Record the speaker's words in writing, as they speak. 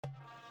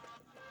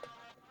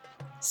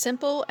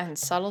Simple and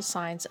subtle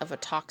signs of a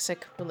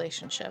toxic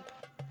relationship.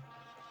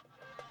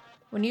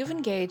 When you've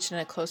engaged in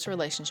a close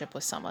relationship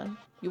with someone,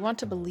 you want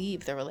to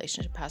believe the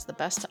relationship has the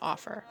best to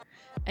offer,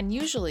 and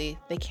usually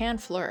they can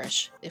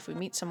flourish if we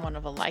meet someone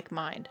of a like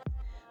mind.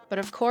 But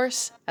of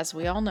course, as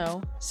we all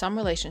know, some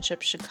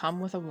relationships should come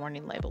with a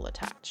warning label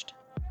attached.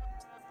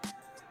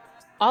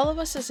 All of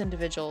us as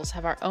individuals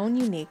have our own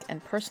unique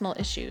and personal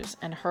issues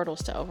and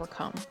hurdles to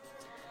overcome.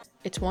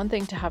 It's one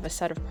thing to have a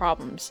set of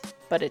problems,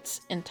 but it's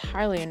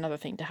entirely another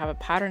thing to have a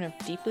pattern of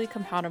deeply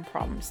compounded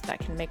problems that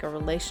can make a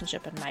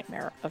relationship a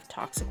nightmare of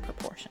toxic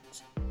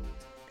proportions.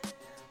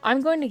 I'm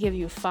going to give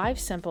you 5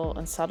 simple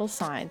and subtle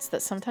signs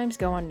that sometimes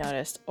go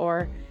unnoticed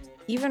or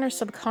even are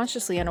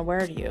subconsciously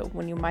unaware to you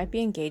when you might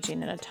be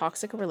engaging in a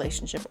toxic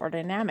relationship or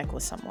dynamic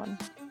with someone.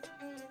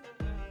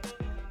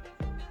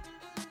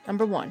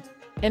 Number 1,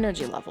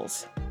 energy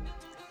levels.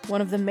 One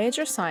of the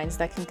major signs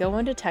that can go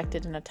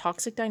undetected in a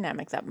toxic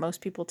dynamic that most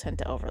people tend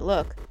to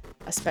overlook,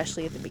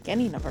 especially at the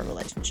beginning of a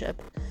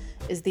relationship,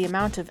 is the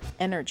amount of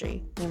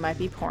energy you might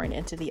be pouring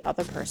into the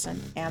other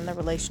person and the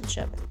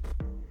relationship.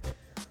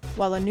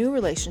 While a new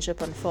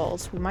relationship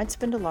unfolds, we might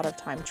spend a lot of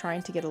time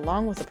trying to get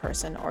along with a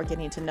person or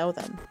getting to know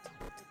them.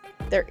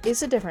 There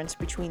is a difference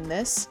between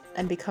this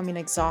and becoming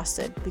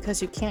exhausted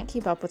because you can't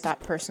keep up with that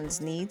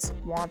person's needs,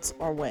 wants,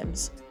 or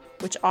whims,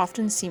 which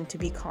often seem to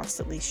be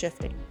constantly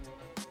shifting.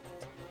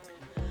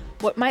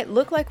 What might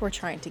look like we're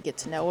trying to get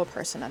to know a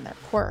person and their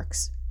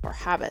quirks or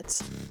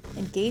habits,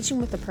 engaging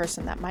with a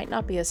person that might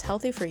not be as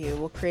healthy for you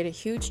will create a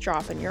huge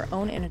drop in your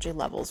own energy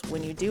levels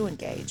when you do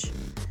engage.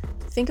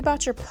 Think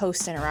about your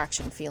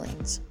post-interaction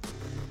feelings.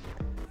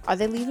 Are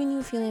they leaving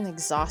you feeling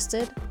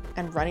exhausted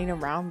and running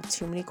around with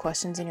too many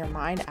questions in your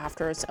mind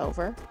after it's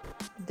over?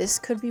 This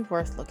could be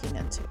worth looking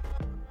into.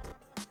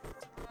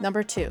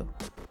 Number 2,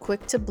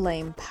 quick to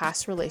blame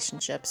past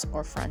relationships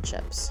or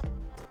friendships.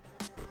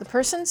 The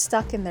person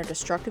stuck in their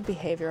destructive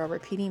behavior or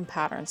repeating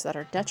patterns that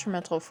are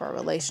detrimental for a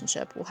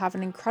relationship will have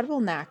an incredible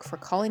knack for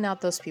calling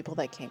out those people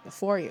that came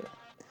before you.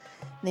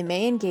 They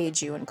may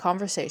engage you in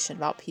conversation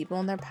about people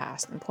in their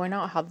past and point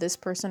out how this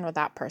person or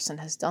that person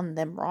has done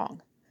them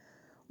wrong.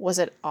 Was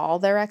it all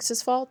their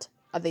ex's fault?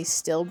 Are they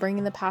still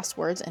bringing the past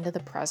words into the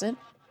present?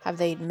 Have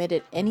they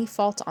admitted any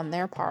fault on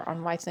their part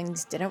on why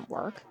things didn't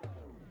work?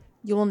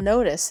 You will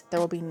notice there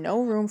will be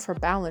no room for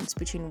balance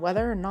between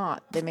whether or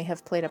not they may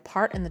have played a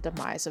part in the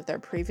demise of their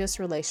previous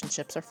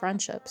relationships or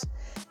friendships.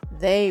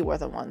 They were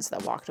the ones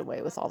that walked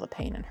away with all the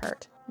pain and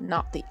hurt,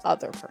 not the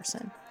other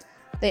person.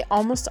 They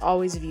almost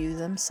always view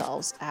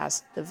themselves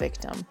as the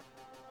victim.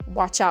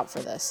 Watch out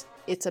for this.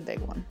 It's a big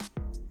one.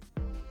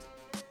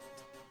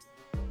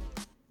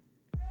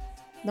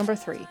 Number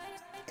 3,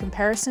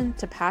 comparison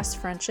to past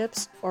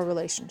friendships or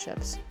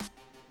relationships.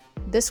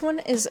 This one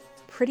is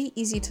pretty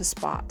easy to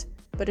spot.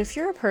 But if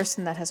you're a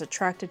person that has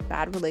attracted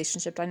bad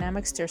relationship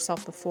dynamics to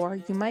yourself before,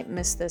 you might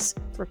miss this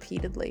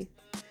repeatedly.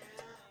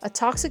 A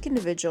toxic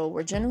individual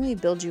will generally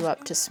build you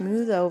up to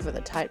smooth over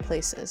the tight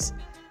places.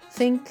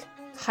 Think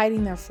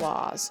hiding their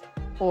flaws,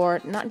 or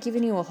not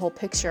giving you a whole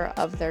picture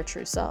of their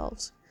true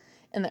selves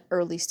in the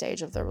early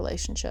stage of the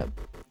relationship.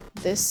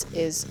 This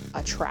is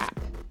a trap.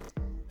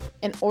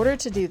 In order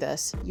to do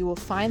this, you will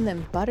find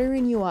them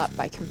buttering you up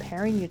by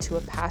comparing you to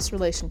a past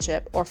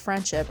relationship or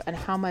friendship and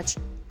how much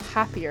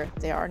happier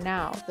they are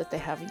now that they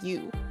have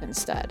you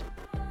instead.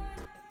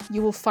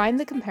 You will find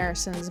the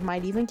comparisons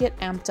might even get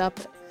amped up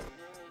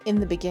in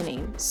the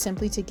beginning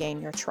simply to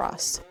gain your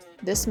trust.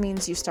 This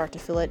means you start to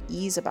feel at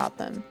ease about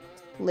them.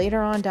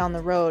 Later on down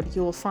the road,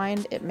 you will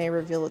find it may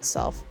reveal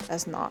itself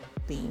as not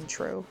being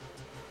true.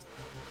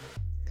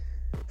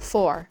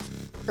 4,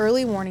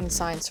 early warning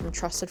signs from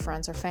trusted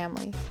friends or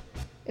family.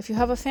 If you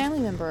have a family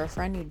member or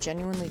friend you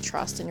genuinely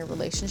trust and your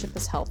relationship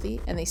is healthy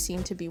and they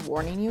seem to be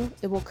warning you,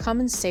 it will come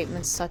in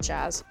statements such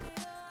as,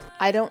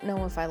 "I don't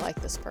know if I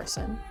like this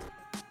person."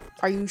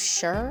 "Are you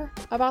sure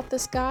about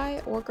this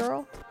guy or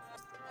girl?"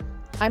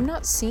 "I'm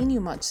not seeing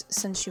you much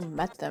since you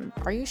met them.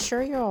 Are you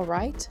sure you're all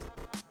right?"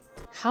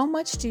 "How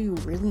much do you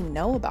really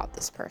know about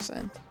this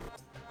person?"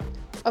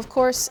 Of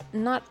course,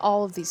 not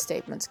all of these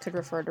statements could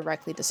refer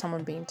directly to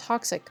someone being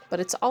toxic,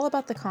 but it's all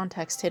about the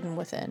context hidden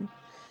within.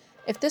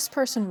 If this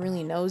person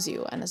really knows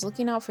you and is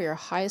looking out for your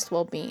highest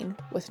well-being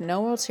with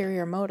no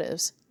ulterior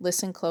motives,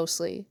 listen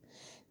closely.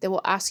 They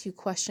will ask you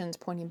questions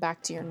pointing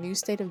back to your new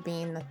state of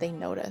being that they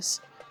notice.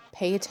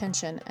 Pay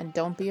attention and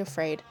don't be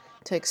afraid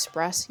to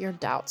express your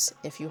doubts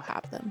if you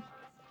have them.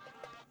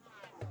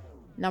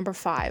 Number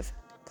 5,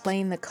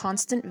 playing the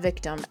constant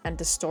victim and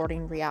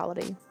distorting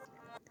reality.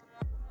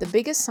 The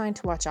biggest sign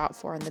to watch out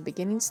for in the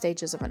beginning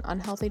stages of an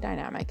unhealthy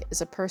dynamic is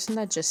a person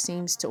that just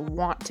seems to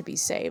want to be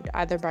saved,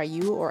 either by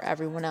you or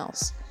everyone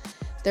else.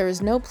 There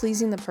is no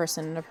pleasing the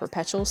person in a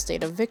perpetual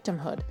state of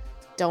victimhood.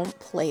 Don't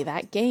play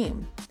that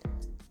game.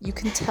 You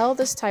can tell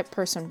this type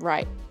person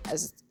right,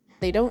 as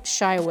they don't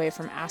shy away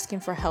from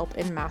asking for help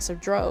in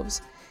massive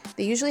droves.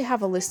 They usually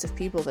have a list of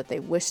people that they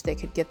wish they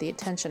could get the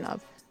attention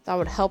of that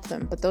would help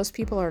them, but those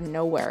people are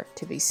nowhere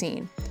to be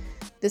seen.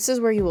 This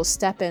is where you will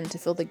step in to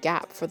fill the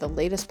gap for the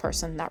latest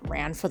person that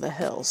ran for the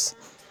hills.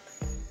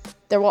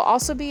 There will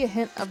also be a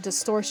hint of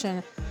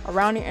distortion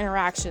around your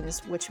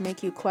interactions, which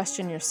make you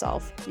question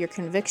yourself, your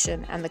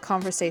conviction, and the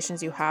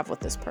conversations you have with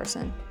this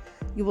person.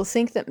 You will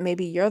think that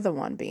maybe you're the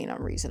one being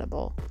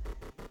unreasonable.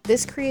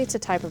 This creates a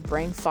type of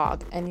brain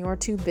fog, and you are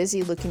too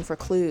busy looking for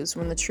clues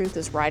when the truth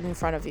is right in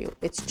front of you.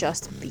 It's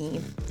just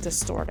being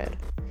distorted.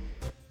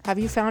 Have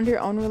you found your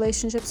own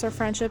relationships or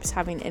friendships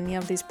having any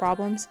of these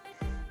problems?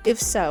 If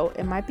so,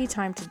 it might be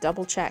time to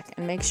double check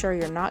and make sure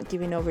you're not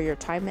giving over your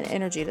time and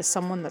energy to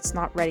someone that's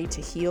not ready to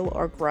heal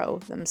or grow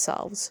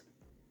themselves.